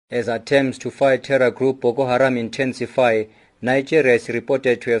As attempts to fight terror group Boko Haram intensify, Nigeria is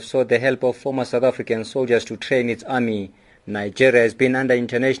reported to have sought the help of former South African soldiers to train its army. Nigeria has been under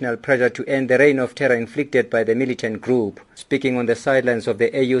international pressure to end the reign of terror inflicted by the militant group. Speaking on the sidelines of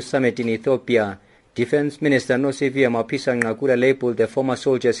the AU summit in Ethiopia, Defense Minister Nosiviwe Mapisa-Nqakula labeled the former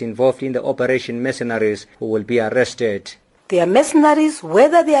soldiers involved in the operation mercenaries who will be arrested. They are mercenaries,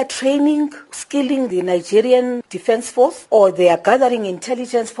 whether they are training, skilling the Nigerian Defense Force, or they are gathering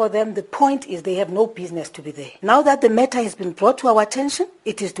intelligence for them. The point is they have no business to be there. Now that the matter has been brought to our attention,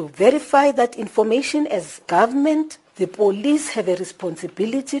 it is to verify that information as government. The police have a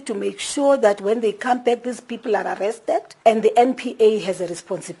responsibility to make sure that when they come back, these people are arrested, and the NPA has a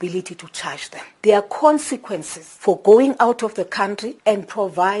responsibility to charge them. There are consequences for going out of the country and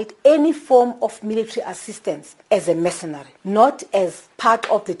provide any form of military assistance as a mercenary, not as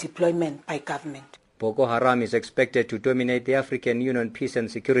part of the deployment by government. Boko Haram is expected to dominate the African Union Peace and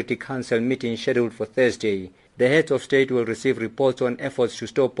Security Council meeting scheduled for Thursday. The heads of state will receive reports on efforts to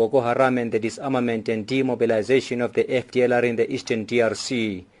stop Boko Haram and the disarmament and demobilization of the FDLR in the eastern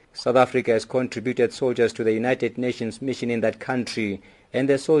DRC. South Africa has contributed soldiers to the United Nations mission in that country, and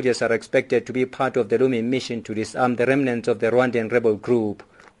the soldiers are expected to be part of the Lumi mission to disarm the remnants of the Rwandan rebel group.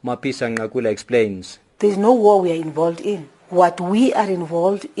 Mapisa-Nqakula explains. There is no war we are involved in. What we are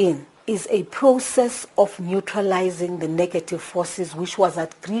involved in is a process of neutralizing the negative forces which was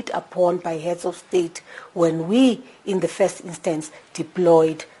agreed upon by heads of state when we, in the first instance,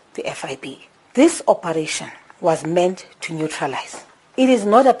 deployed the FIB. This operation was meant to neutralize. It is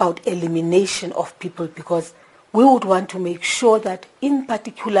not about elimination of people, because we would want to make sure that, in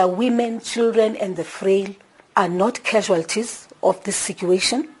particular, women, children, and the frail are not casualties of this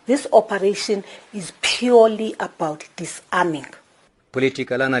situation. This operation is purely about disarming.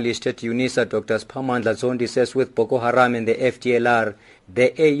 Political analyst at UNISA Dr. Spamandla Zondi says with Boko Haram and the FDLR,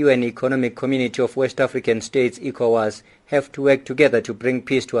 the AU and Economic Community of West African States, ECOWAS, have to work together to bring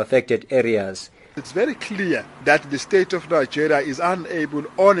peace to affected areas. It's very clear that the state of Nigeria is unable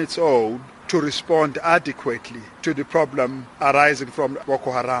on its own to respond adequately to the problem arising from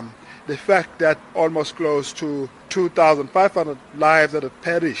Boko Haram. The fact that almost close to 2,500 lives have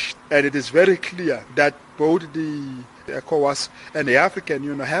perished, and it is very clear that both the ECOWAS and the African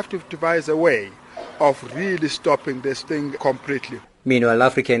Union have to devise a way of really stopping this thing completely. Meanwhile,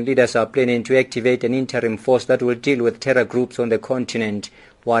 African leaders are planning to activate an interim force that will deal with terror groups on the continent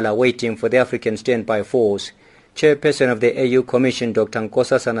while awaiting for the African standby force. Chairperson of the AU Commission, Dr.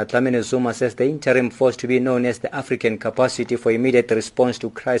 Nkosazana Dlamini-Zuma, says the interim force, to be known as the African Capacity for Immediate Response to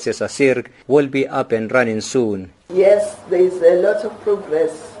Crisis ASIRC, will be up and running soon. Yes, there is a lot of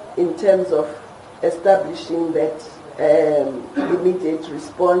progress in terms of establishing that immediate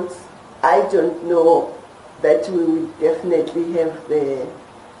response. I don't know that we will definitely have the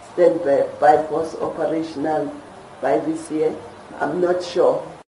standby force operational by this year. I'm not sure.